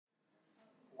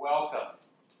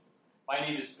My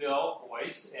name is Bill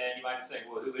Boyce, and you might be saying,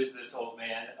 well, who is this old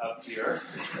man up here?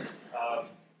 Well,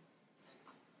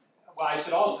 I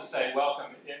should also say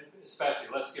welcome, especially,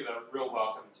 let's give a real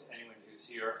welcome to anyone who's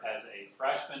here as a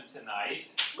freshman tonight.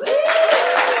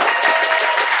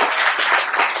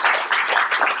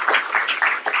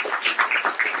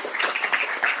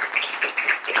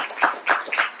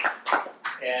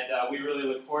 And we really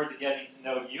look forward to getting to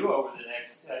know you over the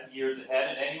next years ahead.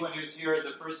 And anyone who's here as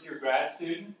a first-year grad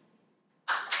student?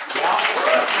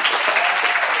 Yeah.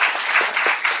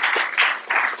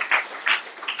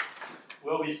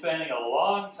 We'll be spending a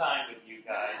long time with you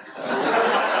guys.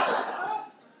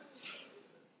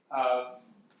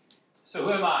 So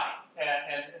who am I?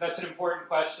 And that's an important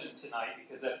question tonight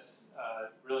because that's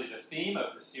really the theme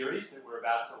of the series that we're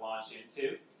about to launch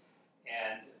into.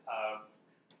 And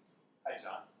hi,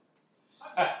 John.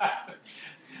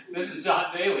 This is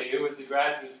John Daly, who was a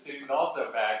graduate student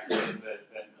also back in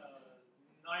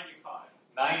 95.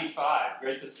 95.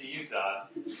 Great to see you, John.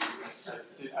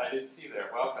 I didn't see you there.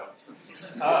 Welcome.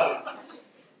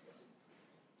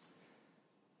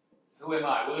 Who am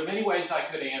I? Well, there are many ways I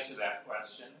could answer that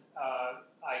question.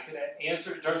 I could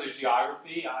answer in terms of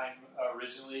geography. I'm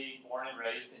originally born and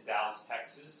raised in Dallas,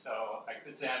 Texas, so I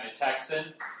could say I'm a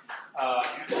Texan.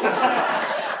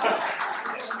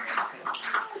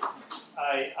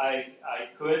 I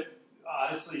could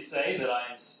honestly say that I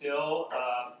am still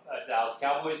a Dallas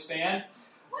Cowboys fan.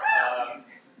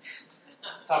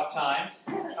 Tough times.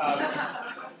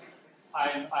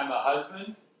 I'm a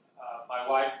husband. My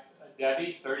wife,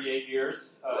 Debbie, 38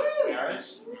 years of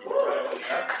marriage. Right over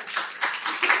there.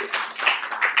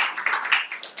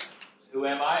 Who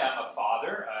am I? I'm a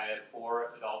father. I have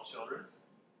 4 adult children.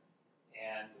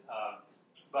 And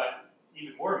but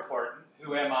even more important,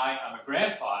 who am I? I'm a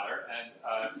grandfather. And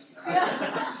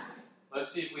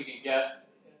let's see if we can get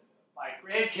my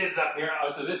grandkids up here.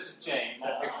 Oh, so this is James.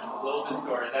 That picture's a little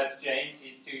distorted. That's James.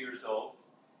 He's 2 years old.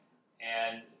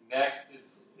 And next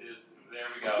is there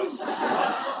we go.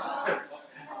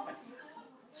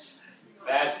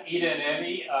 That's Ida and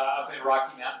Emmy up in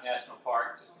Rocky Mountain National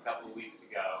Park just a couple of weeks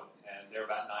ago. And they're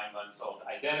about 9 months old.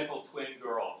 Identical twin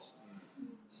girls.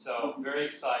 So very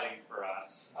exciting for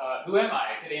us. Who am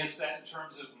I? I could answer that in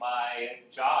terms of my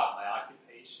job, my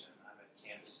occupation. I'm a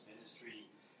campus ministry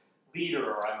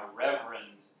leader, or I'm a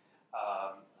reverend.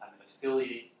 I'm an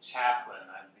affiliate chaplain.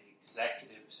 I'm the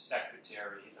executive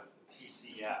secretary of the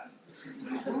PCF.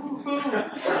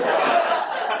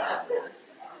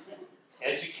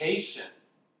 Education.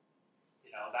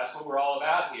 You know, that's what we're all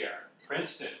about here.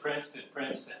 Princeton.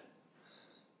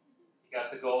 You got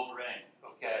the gold ring.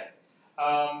 Okay.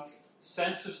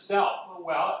 Sense of self.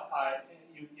 Well,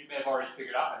 you may have already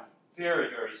figured out I'm very,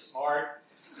 very smart.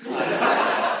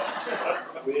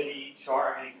 Witty,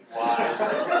 charming, wise,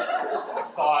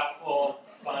 thoughtful,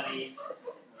 funny,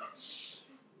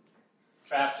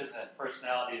 trapped in the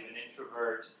personality of an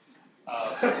introvert.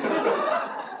 I'm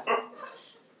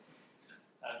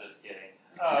just kidding.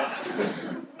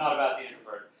 Not about the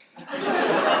introvert.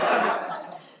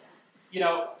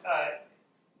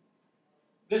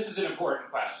 This is an important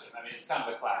question. I mean, it's kind of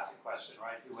a classic question,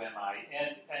 right? Who am I?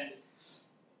 And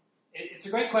it's a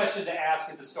great question to ask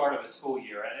at the start of a school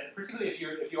year, and particularly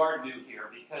if you are new here,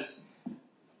 because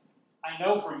I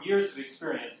know from years of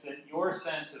experience that your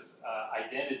sense of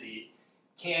identity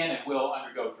can and will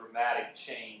undergo dramatic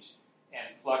change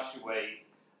and fluctuate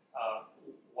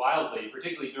wildly,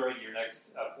 particularly during your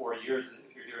next 4 years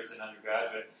if you're here as an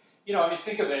undergraduate.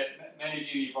 Think of it. Many of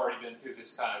you, you've already been through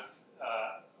this kind of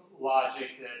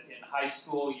logic that in high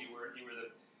school you were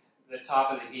the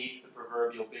top of the heap, the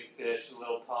proverbial big fish, the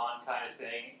little pond kind of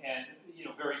thing, and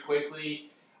very quickly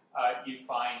you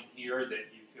find here that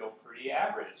you feel pretty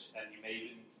average, and you may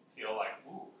even feel like,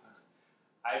 ooh,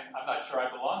 I'm not sure I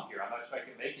belong here. I'm not sure I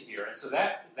can make it here, and so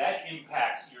that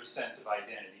impacts your sense of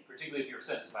identity, particularly if your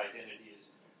sense of identity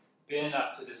has been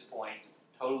up to this point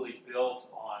totally built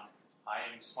on I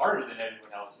am smarter than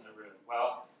everyone else in the room.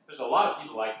 Well, there's a lot of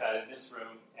people like that in this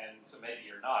room, and so maybe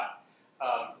you're not.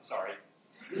 Sorry.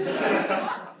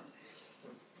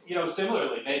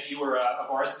 Similarly, maybe you were a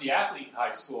varsity athlete in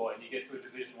high school, and you get to a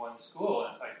Division I school,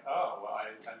 and it's like, oh, well,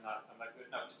 I'm not good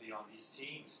enough to be on these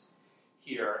teams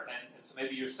here, and so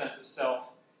maybe your sense of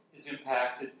self is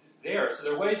impacted there. So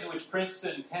there are ways in which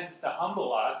Princeton tends to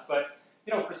humble us, but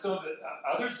for some of the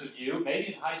others of you,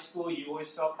 maybe in high school you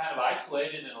always felt kind of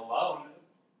isolated and alone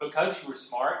because you were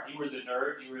smart, you were the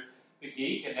nerd, you were the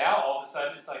geek, and now all of a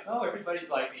sudden it's like, oh, everybody's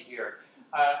like me here.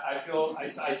 I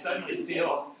suddenly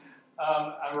feel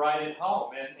I'm right at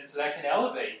home, and so that can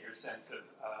elevate your sense of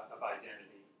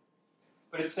identity.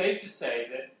 But it's safe to say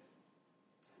that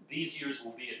these years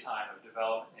will be a time of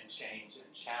development and change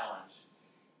and challenge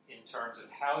in terms of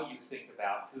how you think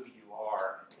about who you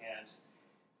are.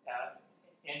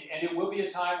 And it will be a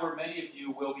time where many of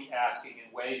you will be asking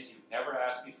in ways you've never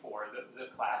asked before the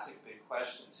classic big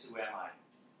questions. Who am I?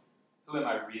 Who am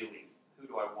I really? Who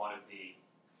do I want to be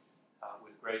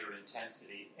with greater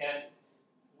intensity? And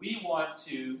we want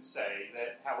to say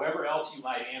that however else you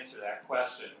might answer that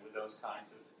question with those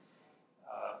kinds of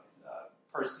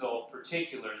personal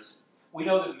particulars, we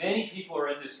know that many people are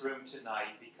in this room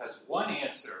tonight because one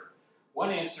answer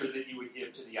that you would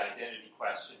give to the identity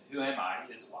question, who am I,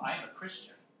 is, well, I'm a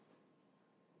Christian.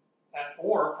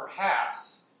 Or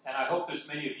perhaps, and I hope there's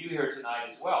many of you here tonight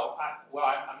as well,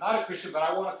 I'm not a Christian, but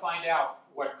I want to find out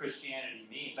what Christianity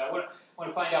means. I want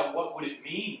to find out what would it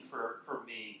mean for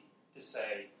me to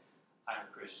say I'm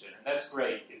a Christian. And that's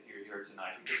great if you're here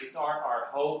tonight, because it's our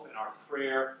hope and our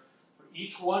prayer for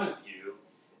each one of you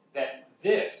that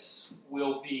this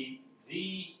will be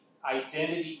the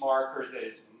identity marker that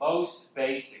is most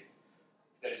basic,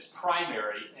 that is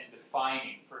primary and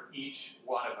defining for each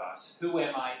one of us. Who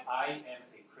am I? I am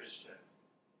a Christian.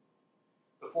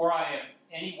 Before I am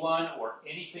anyone or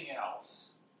anything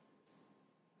else,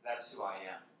 that's who I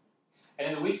am. And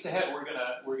in the weeks ahead, we're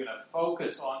gonna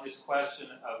focus on this question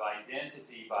of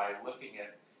identity by looking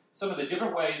at some of the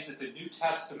different ways that the New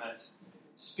Testament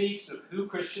speaks of who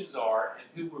Christians are and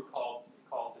who we're called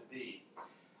to be.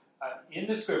 In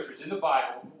the Scriptures, in the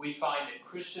Bible, we find that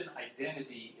Christian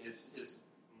identity is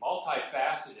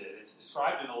multifaceted. It's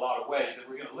described in a lot of ways, and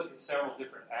we're going to look at several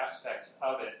different aspects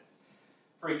of it.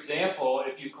 For example,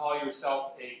 if you call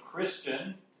yourself a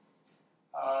Christian,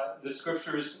 the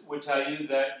Scriptures would tell you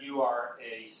that you are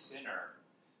a sinner.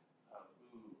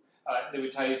 They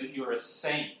would tell you that you're a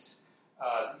saint,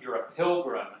 you're a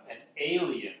pilgrim, an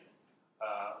alien,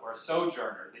 or a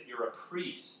sojourner, that you're a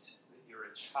priest, that you're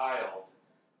a child,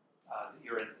 that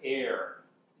you're an heir,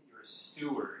 that you're a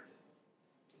steward,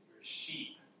 that you're a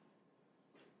sheep.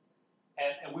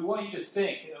 And we want you to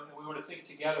think, and we want to think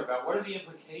together about what are the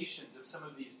implications of some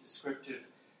of these descriptive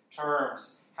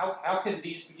terms. How can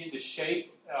these begin to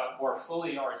shape more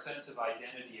fully our sense of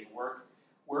identity and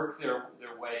work their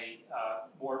way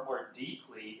more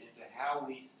deeply into how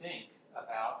we think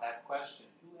about that question,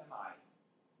 who am I?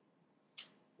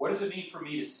 What does it mean for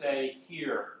me to say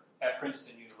here at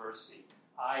Princeton University,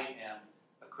 I am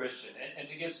a Christian? And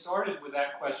to get started with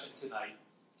that question tonight,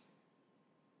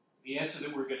 the answer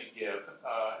that we're going to give,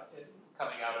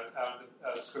 coming out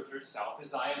of the Scripture itself,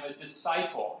 is I am a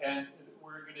disciple. And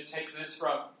we're going to take this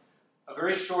from a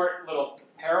very short little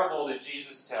parable that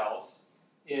Jesus tells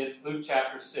in Luke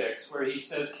chapter 6, where he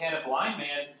says, can a blind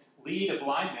man lead a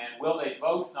blind man? Will they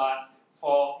both not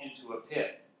fall into a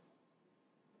pit?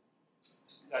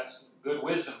 That's good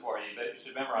wisdom for you, but you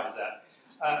should memorize that.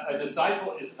 A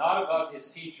disciple is not above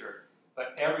his teacher,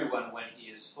 but everyone, when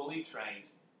he is fully trained,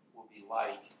 will be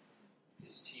like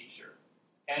his teacher.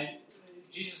 And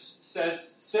Jesus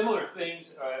says similar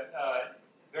things,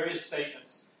 various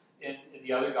statements in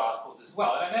the other Gospels as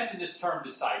well. And I imagine this term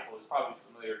disciple is probably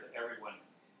familiar to everyone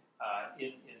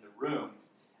in the room.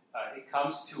 It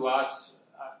comes to us,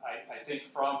 I think,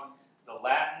 from the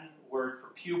Latin word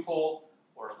for pupil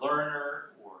or learner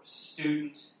or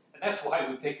student. And that's why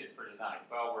we picked it for tonight.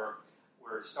 Well,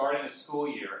 we're starting a school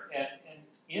year. And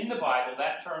in the Bible,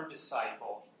 that term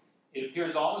disciple, it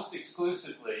appears almost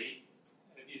exclusively,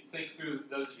 if you think through,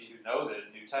 those of you who know the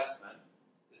New Testament,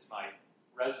 this might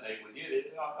resonate with you,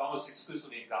 almost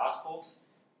exclusively in Gospels,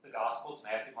 the Gospels,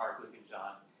 Matthew, Mark, Luke, and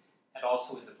John, and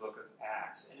also in the book of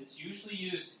Acts. And it's usually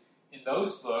used in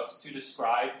those books to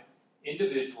describe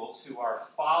individuals who are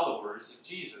followers of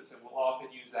Jesus, and we'll often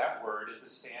use that word as a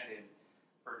stand-in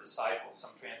for disciples.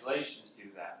 Some translations do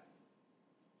that.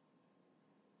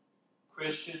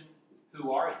 Christian,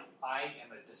 who are you? I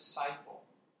am a disciple.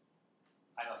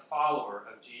 I'm a follower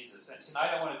of Jesus. And tonight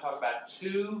I want to talk about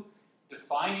two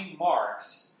defining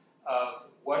marks of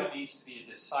what it means to be a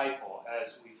disciple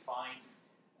as we find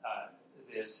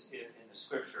this in the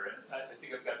Scripture. And I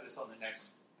think I've got this on the next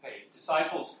page.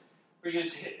 Disciples, we're going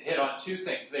to hit on two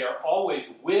things. They are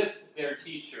always with their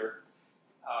teacher,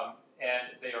 and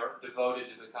they are devoted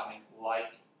to becoming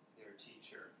like their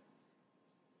teacher.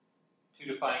 Two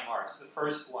defining marks. The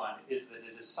first one is that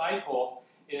a disciple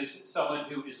is someone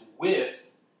who is with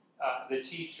the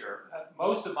teacher.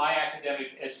 Most of my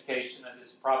academic education, and this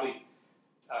is probably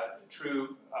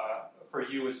true for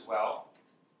you as well,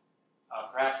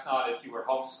 perhaps not if you were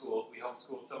homeschooled. We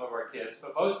homeschooled some of our kids,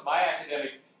 but most of my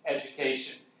academic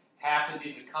education happened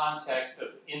in the context of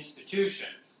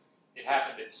institutions. It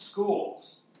happened at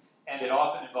schools, and it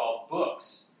often involved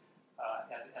books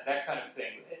and that kind of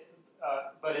thing.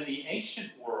 But in the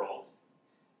ancient world,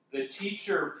 the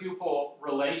teacher-pupil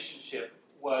relationship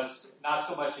was not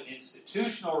so much an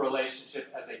institutional relationship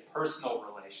as a personal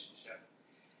relationship.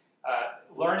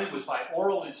 Learning was by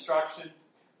oral instruction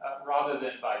rather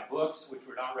than by books, which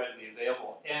were not readily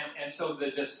available. And so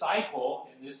the disciple,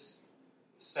 in this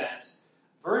sense,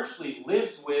 virtually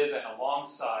lived with and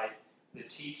alongside the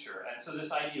teacher. And so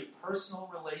this idea of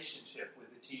personal relationship with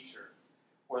the teacher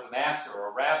or the master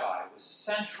or rabbi was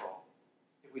central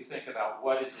if we think about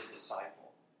what is a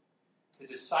disciple. The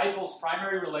disciple's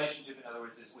primary relationship, in other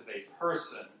words, is with a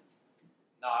person,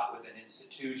 not with an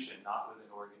institution, not with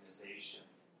an organization.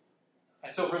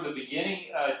 And so from the beginning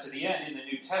to the end in the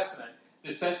New Testament,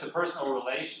 this sense of personal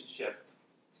relationship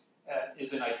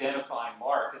is an identifying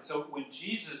mark. And so when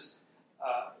Jesus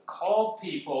called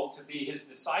people to be his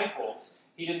disciples,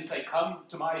 he didn't say, come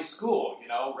to my school,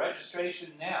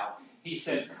 registration now. He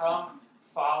said, come,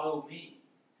 follow me.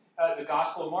 The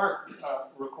Gospel of Mark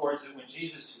records that when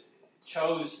Jesus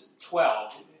chose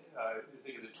 12,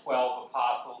 think of the 12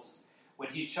 apostles, when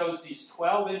he chose these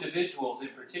 12 individuals in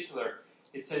particular,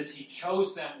 it says he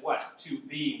chose them, what? To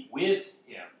be with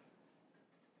him.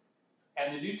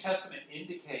 And the New Testament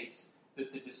indicates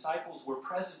that the disciples were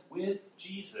present with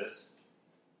Jesus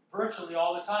virtually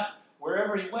all the time.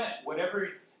 Wherever he went, whatever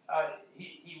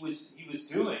he was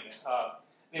doing.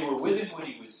 They were with him when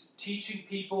he was teaching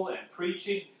people and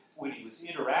preaching, when he was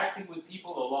interacting with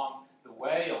people along the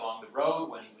way, along the road,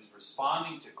 when he was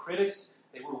responding to critics.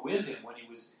 They were with him when he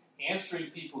was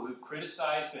answering people who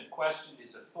criticized and questioned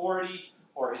his authority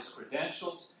or his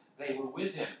credentials. They were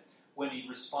with him when he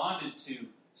responded to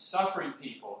suffering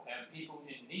people and people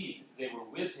in need. They were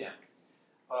with him.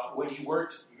 When he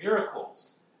worked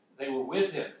miracles, they were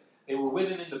with him. They were with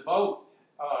him in the boat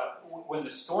when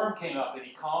the storm came up and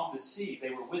he calmed the sea.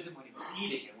 They were with him when he was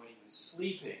eating and when he was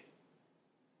sleeping.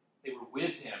 They were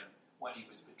with him when he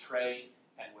was betrayed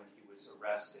and when he was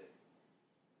arrested.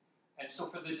 And so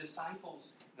for the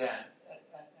disciples then,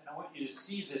 and I want you to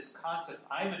see this concept,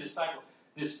 I'm a disciple,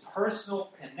 this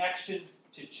personal connection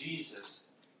to Jesus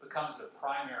becomes the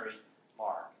primary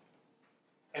mark.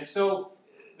 And so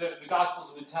the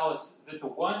Gospels would tell us that the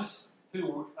ones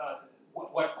who,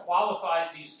 what qualified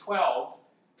these 12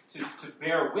 to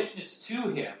bear witness to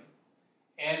him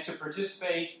and to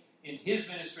participate in his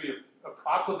ministry of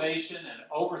proclamation and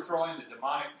overthrowing the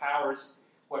demonic powers,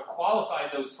 what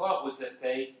qualified those 12 was that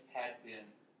they had been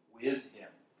with him.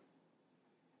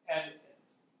 And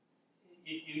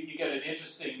you get an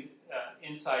interesting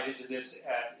insight into this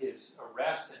at his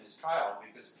arrest and his trial,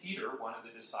 because Peter, one of the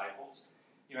disciples,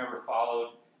 you remember,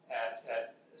 followed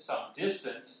at some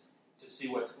distance to see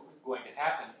what's going to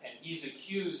happen, and he's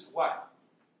accused what?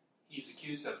 He's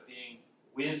accused of being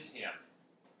with him.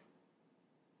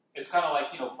 It's kind of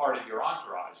like, part of your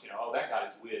entourage, oh, that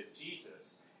guy's with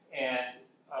Jesus. And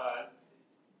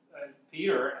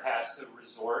Peter has to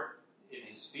resort, in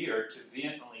his fear, to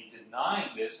vehemently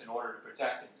denying this in order to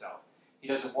protect himself. He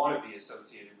doesn't want to be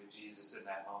associated with Jesus in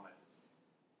that moment.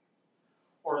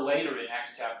 Or later in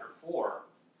Acts chapter 4,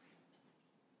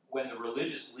 when the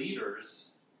religious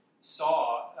leaders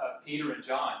saw Peter and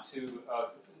John, two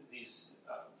of these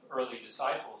early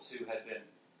disciples who had been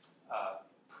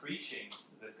preaching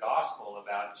the gospel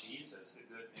about Jesus,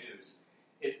 the good news,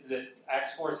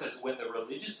 Acts 4 says, when the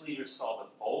religious leaders saw the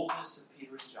boldness of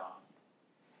Peter and John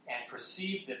and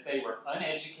perceived that they were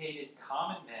uneducated,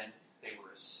 common men, they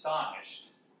were astonished,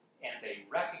 and they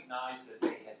recognized that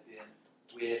they had been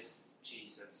with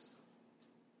Jesus.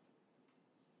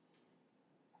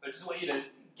 So I just want you to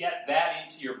get that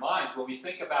into your minds. When we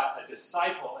think about a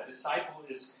disciple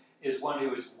is one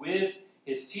who is with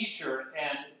his teacher.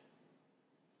 And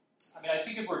I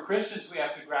think if we're Christians, we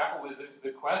have to grapple with the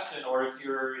question, or if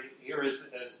you're here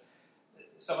as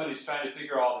somebody who's trying to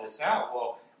figure all this out,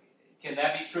 well, can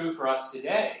that be true for us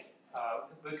today?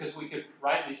 Because we could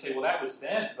rightly say, well, that was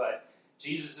then, but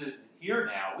Jesus isn't here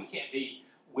now. We can't be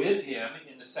with him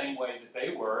in the same way that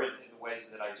they were, in the ways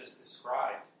that I just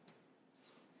described.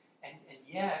 And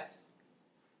yet,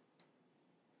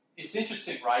 it's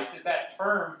interesting, right, that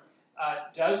term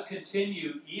does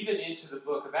continue even into the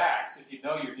book of Acts. If you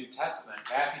know your New Testament,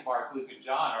 Matthew, Mark, Luke, and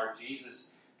John are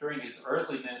Jesus during his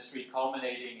earthly ministry,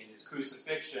 culminating in his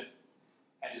crucifixion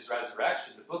and his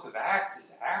resurrection. The book of Acts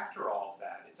is after all of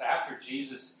that. It's after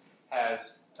Jesus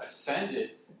has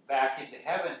ascended back into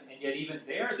heaven, and yet even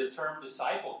there the term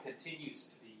disciple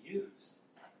continues to be used.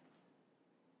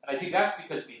 And I think that's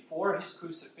because before his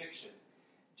crucifixion,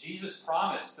 Jesus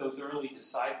promised those early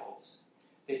disciples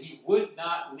that he would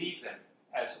not leave them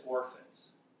as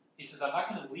orphans. He says, I'm not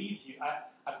going to leave you.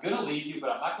 I'm going to leave you,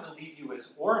 but I'm not going to leave you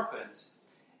as orphans.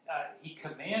 he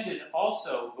commanded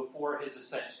also before his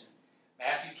ascension.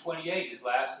 Matthew 28, his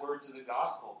last words of the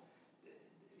gospel.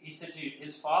 He said to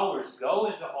his followers, go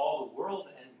into all the world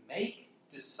and make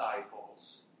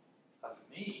disciples of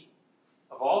me,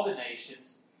 of all the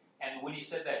nations. And when he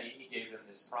said that, he gave them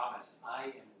this promise: I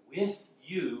am with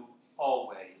you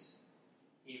always,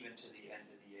 even to the end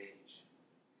of the age.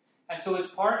 And so it's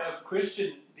part of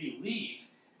Christian belief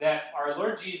that our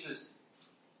Lord Jesus,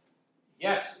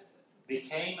 yes,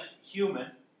 became human,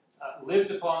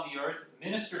 lived upon the earth,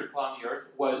 ministered upon the earth,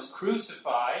 was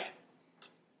crucified,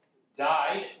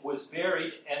 died, was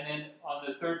buried, and then on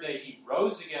the third day he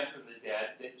rose again from the dead,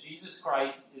 that Jesus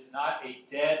Christ is not a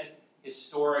dead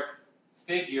historic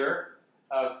figure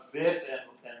of myth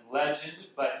and legend,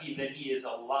 but that he is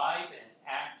alive and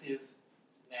active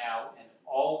now and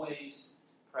always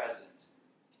present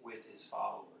with his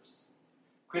followers.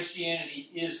 Christianity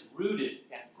is rooted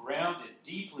and grounded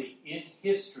deeply in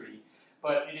history,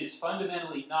 but it is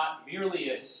fundamentally not merely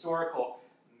a historical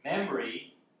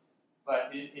memory, but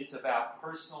it's about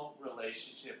personal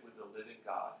relationship with the living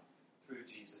God through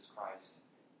Jesus Christ.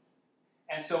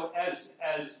 And so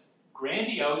as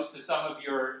grandiose to some of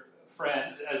your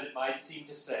friends as it might seem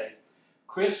to say,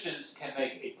 Christians can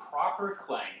make a proper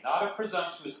claim, not a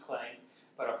presumptuous claim,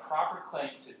 but a proper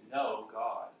claim to know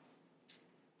God.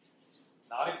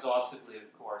 Not exhaustively,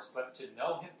 of course, but to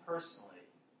know him personally,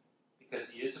 because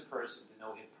he is a person, to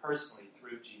know him personally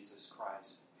through Jesus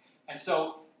Christ. And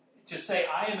so, to say,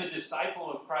 I am a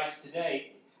disciple of Christ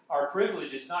today, our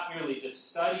privilege is not merely to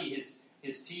study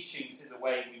his teachings in the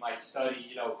way we might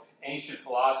study, ancient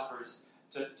philosophers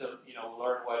to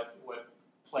learn what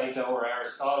Plato or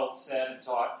Aristotle said and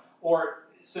taught, or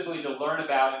simply to learn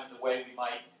about him in the way we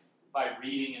might by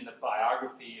reading in the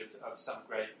biography of some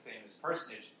great famous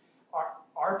personage.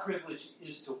 Our privilege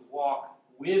is to walk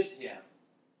with him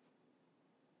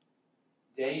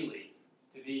daily,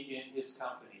 to be in his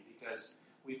company, because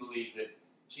we believe that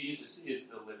Jesus is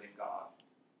the living God.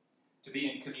 To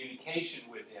be in communication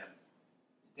with him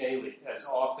daily, as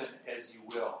often as you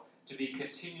will. To be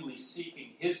continually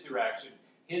seeking his direction,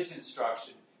 his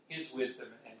instruction, his wisdom,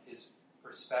 and his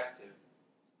perspective.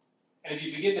 And if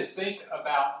you begin to think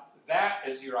about that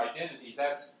as your identity,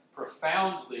 that's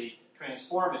profoundly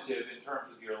transformative in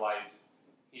terms of your life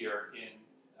here in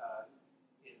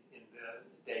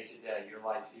the day-to-day, your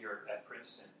life here at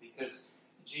Princeton. Because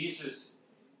Jesus,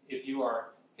 if you are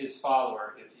his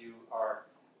follower, if you are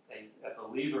a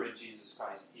believer in Jesus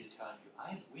Christ, he is telling you,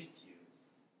 I am with you.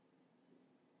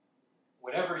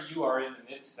 Whatever you are in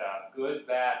the midst of, good,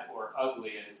 bad, or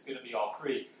ugly, and it's going to be all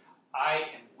three, I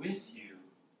am with you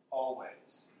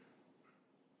always.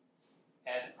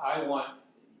 And I want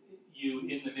you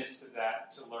in the midst of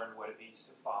that to learn what it means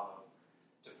to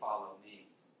follow me.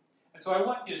 And so I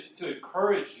want you to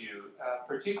encourage you,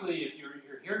 particularly if you're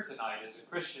here tonight as a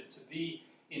Christian, to be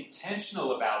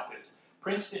intentional about this.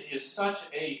 Princeton is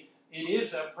it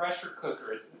is a pressure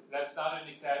cooker. That's not an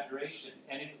exaggeration.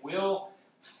 And it will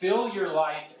fill your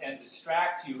life and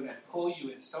distract you and pull you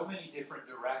in so many different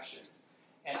directions.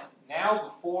 And now,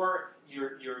 before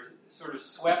you're sort of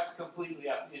swept completely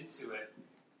up into it,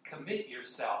 commit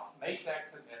yourself. Make that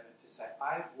commitment to say,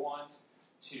 I want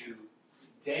to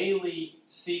daily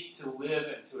seek to live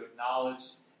and to acknowledge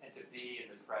and to be in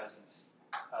the presence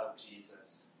of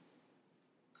Jesus.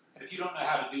 And if you don't know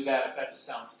how to do that, if that just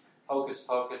sounds hocus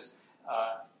pocus,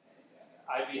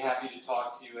 I'd be happy to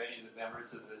talk to you. Any of the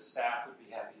members of the staff would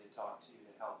be happy to talk to you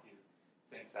to help you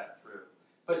think that through.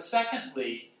 But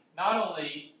secondly, not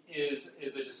only is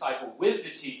a disciple with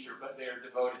the teacher, but they are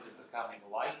devoted to becoming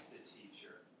like the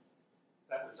teacher.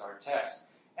 That was our text.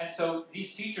 And so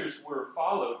these teachers were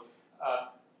followed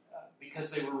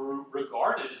because they were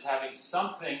regarded as having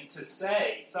something to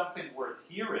say, something worth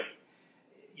hearing.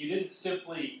 You didn't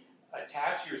simply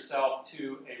attach yourself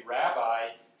to a rabbi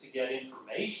to get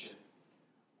information,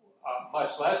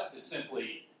 much less to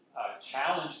simply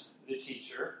challenge the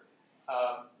teacher,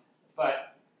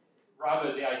 but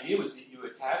rather the idea was that you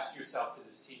attached yourself to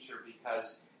this teacher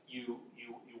because you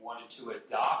wanted to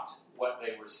adopt what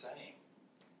they were saying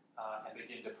and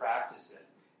begin to practice it.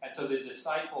 And so the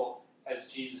disciple, as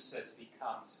Jesus says,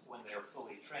 becomes, when they are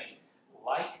fully trained,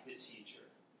 like the teacher.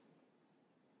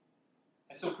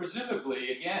 And so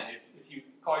presumably, again, if you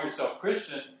call yourself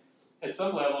Christian, at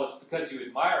some level it's because you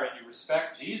admire and you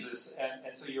respect Jesus,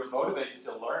 and so you're motivated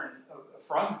to learn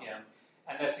from him,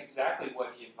 and that's exactly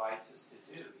what he invites us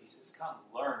to do. He says, come,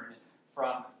 learn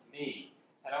from me.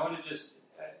 And I want to just,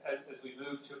 as we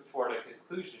move toward a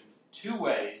conclusion, 2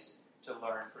 ways to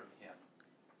learn from him.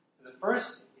 The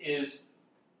first is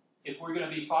if we're going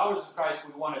to be followers of Christ,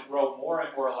 we want to grow more and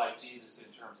more like Jesus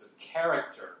in terms of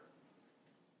character.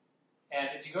 And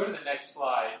if you go to the next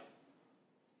slide,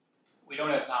 we don't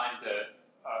have time to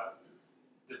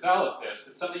develop this,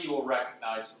 but some of you will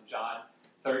recognize from John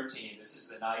 13. This is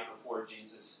the night before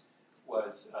Jesus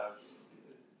was,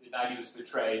 the night he was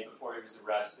betrayed, before he was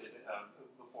arrested,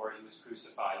 before he was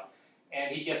crucified.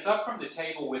 And he gets up from the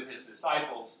table with his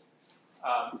disciples,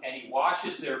 and he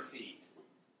washes their feet.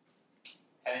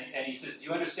 And he says, do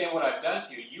you understand what I've done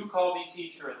to you? You call me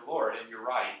teacher and Lord, and you're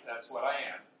right, that's what I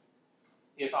am.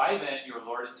 If I then, your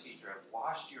Lord and teacher, have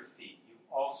washed your feet, you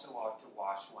also ought to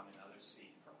wash one another's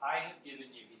feet. For I have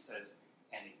given you, he says,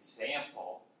 an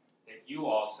example that you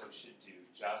also should do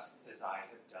just as I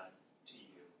have done to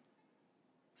you.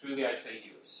 Truly I say to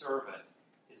you, a servant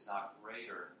is not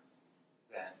greater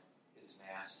than his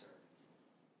master.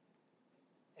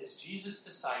 As Jesus'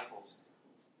 disciples,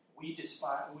 we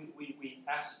aspire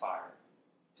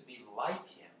to be like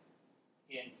him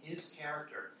in his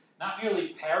character, not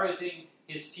merely parroting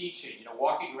his teaching,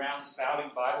 walking around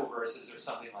spouting Bible verses or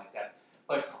something like that,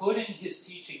 but putting his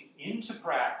teaching into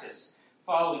practice,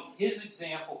 following his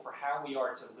example for how we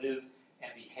are to live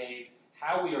and behave,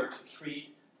 how we are to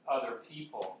treat other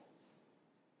people.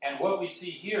 And what we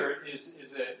see here is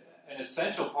an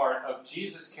essential part of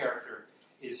Jesus' character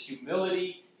is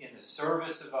humility in the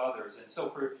service of others. And so,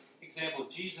 for example,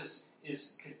 Jesus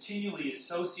is continually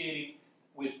associating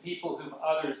with people whom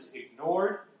others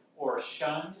ignored or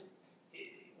shunned.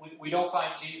 We don't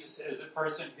find Jesus as a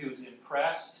person who's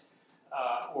impressed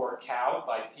or cowed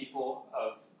by people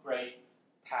of great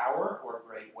power or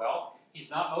great wealth.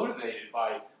 He's not motivated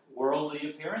by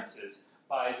worldly appearances,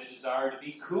 by the desire to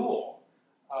be cool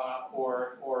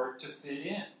or to fit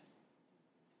in.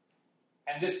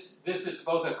 And this is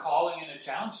both a calling and a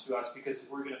challenge to us, because if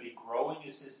we're going to be growing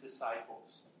as his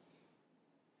disciples,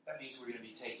 that means we're going to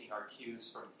be taking our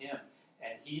cues from him.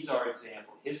 And he's our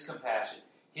example, his compassion,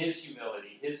 his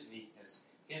humility, his meekness,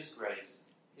 his grace,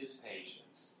 his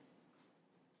patience.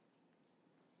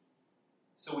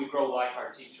 So we grow like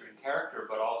our teacher in character,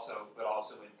 but also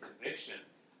in conviction.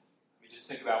 I mean, just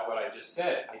think about what I just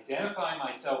said. Identifying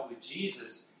myself with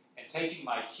Jesus and taking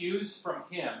my cues from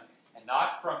him and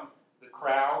not from the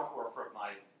crowd or from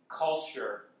my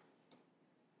culture,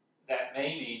 that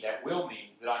will mean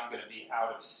that I'm going to be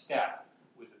out of step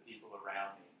with the people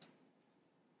around me.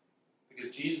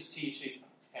 Because Jesus' teaching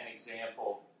and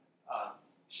example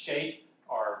shape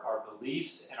our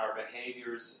beliefs and our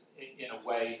behaviors in a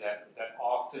way that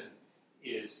often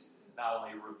is not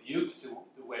only a rebuke to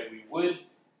the way we would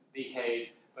behave,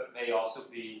 but may also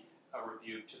be a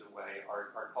rebuke to the way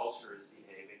our culture is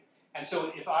behaving. And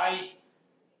so if I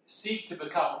seek to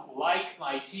become like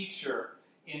my teacher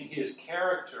in his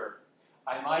character,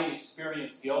 I might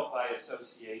experience guilt by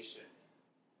association.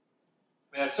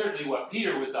 I mean, that's certainly what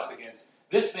Peter was up against.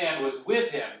 This man was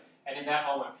with him, and in that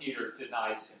moment Peter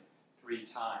denies him 3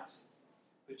 times.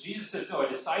 But Jesus says, no, a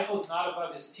disciple is not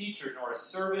above his teacher, nor a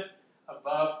servant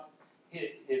above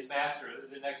his master.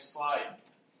 The next slide.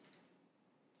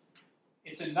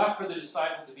 It's enough for the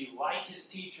disciple to be like his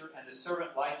teacher and the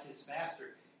servant like his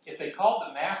master. If they called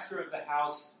the master of the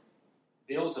house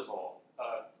Beelzebul,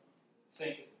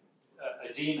 think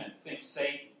a demon, think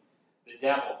Satan, the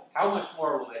devil, how much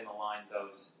more will they malign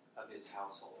those of his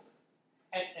household?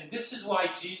 And this is why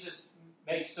Jesus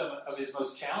makes some of his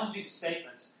most challenging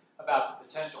statements about the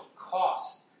potential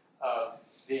cost of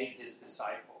being his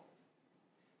disciple.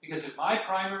 Because if my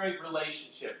primary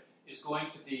relationship is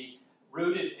going to be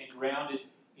rooted and grounded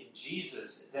in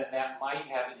Jesus, then that might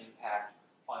have an impact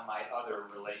on my other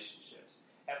relationships.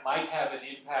 It might have an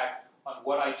impact on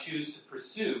what I choose to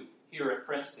pursue here at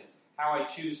Princeton, how I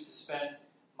choose to spend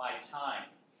my time,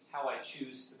 how I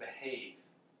choose to behave.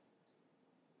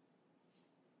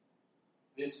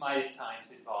 This might at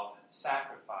times involve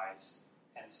sacrifice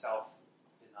and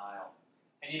self-denial.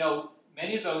 And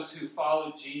many of those who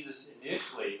followed Jesus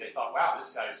initially, they thought, wow,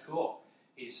 this guy's cool.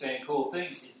 He's saying cool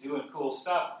things, he's doing cool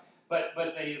stuff. But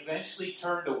they eventually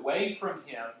turned away from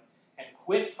him and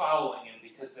quit following him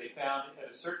because they found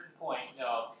at a certain point,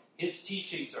 no, his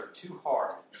teachings are too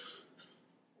hard,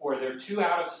 or they're too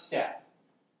out of step,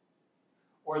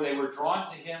 or they were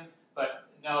drawn to him, but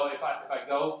no, if I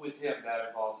go with him, that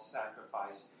involves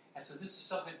sacrifice. And so this is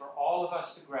something for all of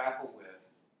us to grapple with.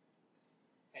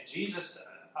 And Jesus,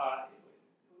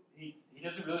 he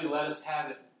doesn't really let us have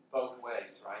it both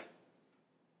ways, right?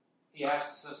 He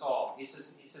asks us all. He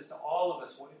says to all of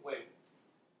us, wait,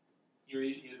 you're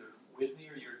either with me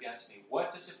or you're against me.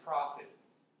 What does it profit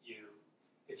you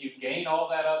if you gain all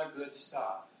that other good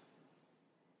stuff,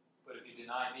 but if you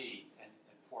deny me and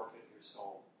forfeit your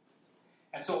soul?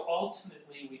 And so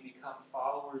ultimately we become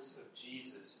followers of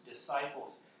Jesus,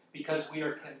 disciples, because we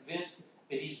are convinced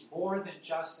that he's more than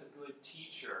just a good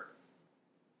teacher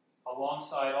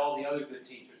alongside all the other good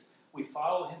teachers. We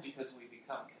follow him because we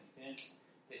become convinced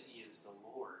that he is the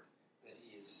Lord, that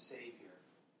he is Savior.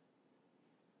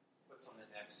 What's on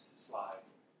the next slide?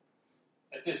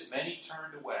 At this, many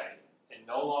turned away and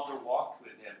no longer walked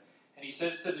with him. And he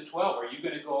says to the 12, are you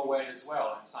going to go away as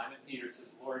well? And Simon Peter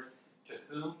says, Lord, to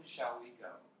whom shall we go?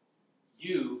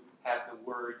 You have the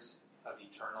words of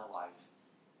eternal life.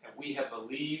 And we have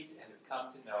believed and have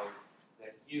come to know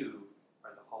that you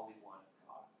are the Holy One of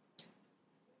God.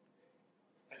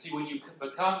 And see, when you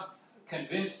become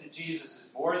convinced that Jesus is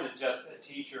more than just a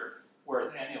teacher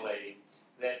worth emulating,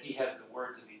 that he has the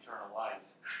words of eternal life,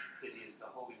 that he is the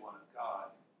Holy One of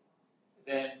God,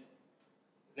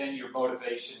 then your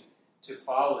motivation to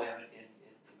follow him in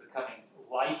becoming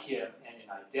like him and in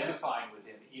identifying with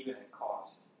him, even at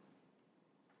cost,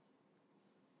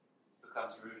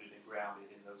 becomes rooted and grounded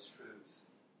in those truths.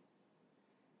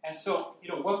 And so,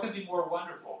 what could be more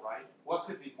wonderful, right? What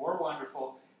could be more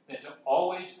wonderful than to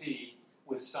always be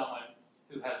with someone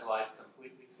who has life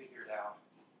completely figured out?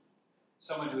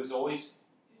 Someone who is always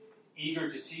eager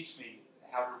to teach me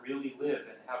how to really live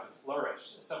and how to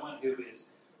flourish. Someone who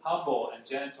is humble and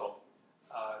gentle.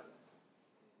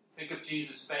 Think of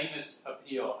Jesus' famous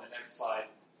appeal on the next slide.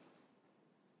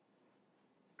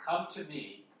 Come to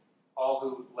me, all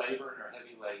who labor and are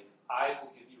heavy laden. I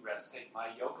will give you rest. Take my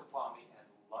yoke upon me and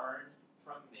learn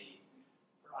from me,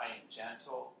 for I am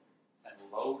gentle and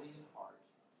lowly in heart,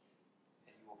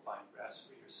 and you will find rest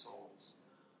for your souls.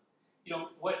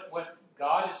 What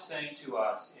God is saying to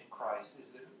us in Christ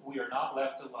is that we are not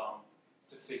left alone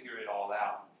to figure it all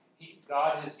out.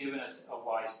 God has given us a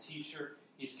wise teacher.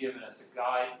 He's given us a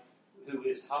guide who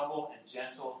is humble and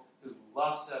gentle, who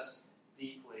loves us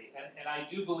deeply. And I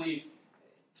do believe,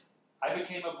 I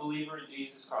became a believer in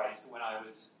Jesus Christ when I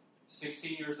was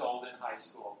 16 years old in high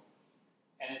school.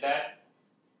 And at that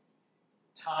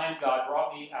time, God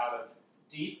brought me out of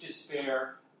deep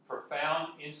despair,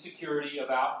 profound insecurity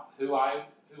about who I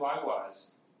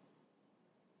was.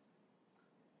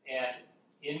 And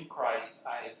in Christ,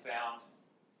 I have found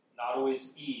not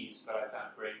always ease, but I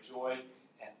found great joy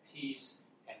and peace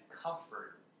and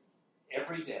comfort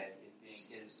every day in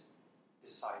being his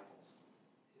disciple.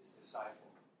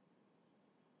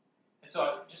 And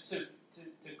so just to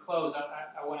close,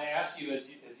 I want to ask you, as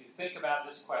you think about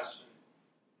this question,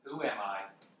 who am I?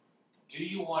 Do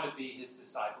you want to be his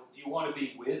disciple? Do you want to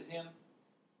be with him?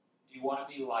 Do you want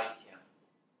to be like him?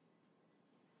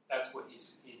 That's what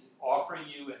he's offering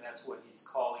you, and that's what he's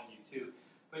calling you to.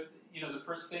 But, the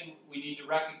first thing we need to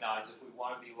recognize if we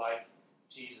want to be like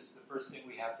Jesus, the first thing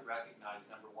we have to recognize,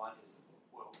 number one, is,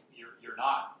 well, you're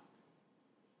not.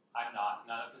 I'm not.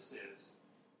 None of us is.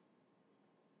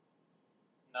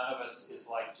 None of us is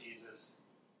like Jesus.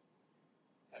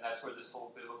 And that's where this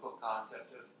whole biblical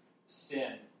concept of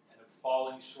sin and of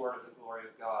falling short of the glory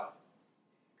of God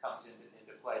comes into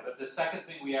play. But the second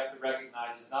thing we have to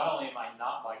recognize is not only am I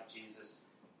not like Jesus,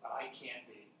 but I can't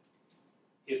be.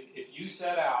 If you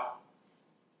set out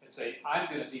and say, I'm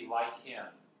going to be like him,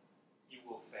 you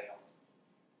will fail.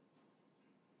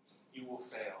 You will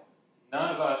fail.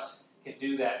 None of us can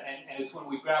do that. And it's when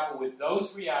we grapple with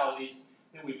those realities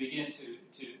that we begin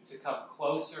to come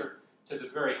closer to the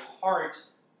very heart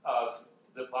of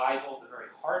the Bible, the very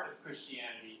heart of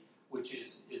Christianity, which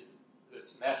is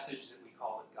this message that we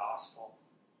call the gospel.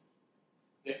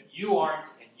 That you aren't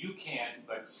and you can't,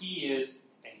 but he is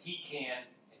and he can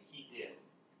and he did.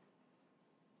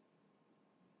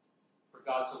 For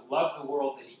God so loved the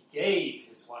world that he gave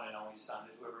his one and only Son,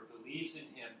 that whoever believes in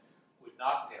him would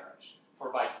not perish.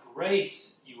 For by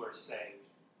grace you are saved.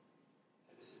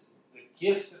 And this is the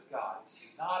gift of God. It's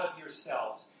not of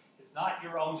yourselves. It's not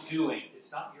your own doing.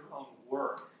 It's not your own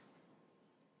work.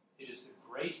 It is the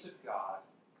grace of God.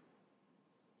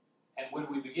 And when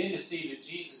we begin to see that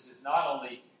Jesus is not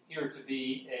only here to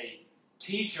be a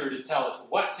teacher to tell us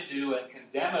what to do and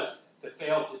condemn us to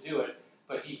fail to do it,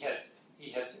 but he has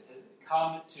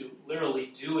come to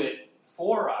literally do it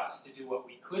for us, to do what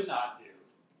we could not do,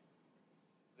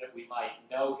 that we might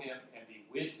know him and be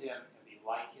with him and be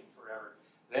like him forever.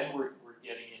 Then we're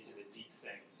getting into the deep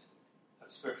things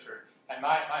of Scripture. And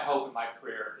my hope and my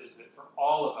prayer is that for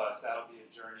all of us, that'll be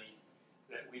a journey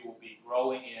that we will be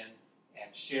growing in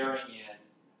and sharing in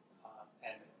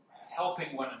and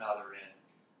helping one another in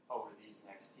over these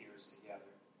next years together.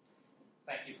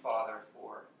 Thank you, Father,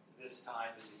 for this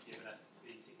time that you've given us to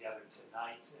be together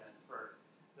tonight and for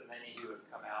the many who have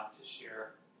come out to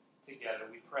share together.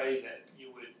 We pray that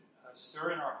you would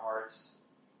stir in our hearts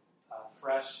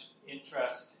fresh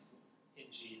interest in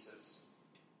Jesus.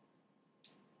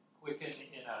 Quicken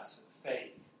in us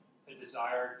faith, a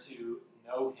desire to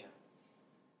know him,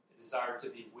 a desire to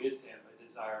be with him, a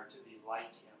desire to be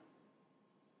like him.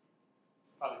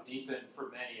 Father, deepen for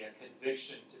many a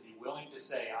conviction to be willing to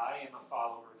say, I am a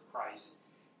follower of Christ,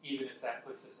 even if that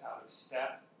puts us out of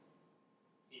step,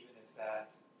 even if that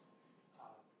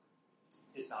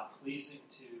is not pleasing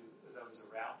to those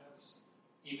around us,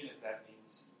 even if that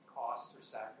means cost or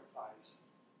sacrifice.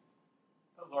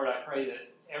 But Lord, I pray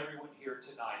that everyone here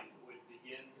tonight would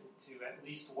begin to at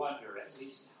least wonder, at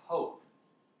least hope,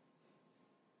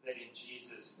 that in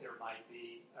Jesus there might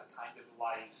be a kind of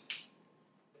life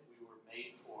that we were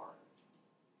made for,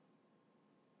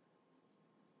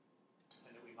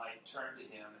 and that we might turn to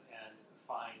him and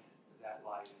find that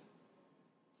life.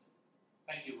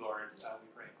 Thank you, Lord. We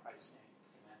pray in Christ's name.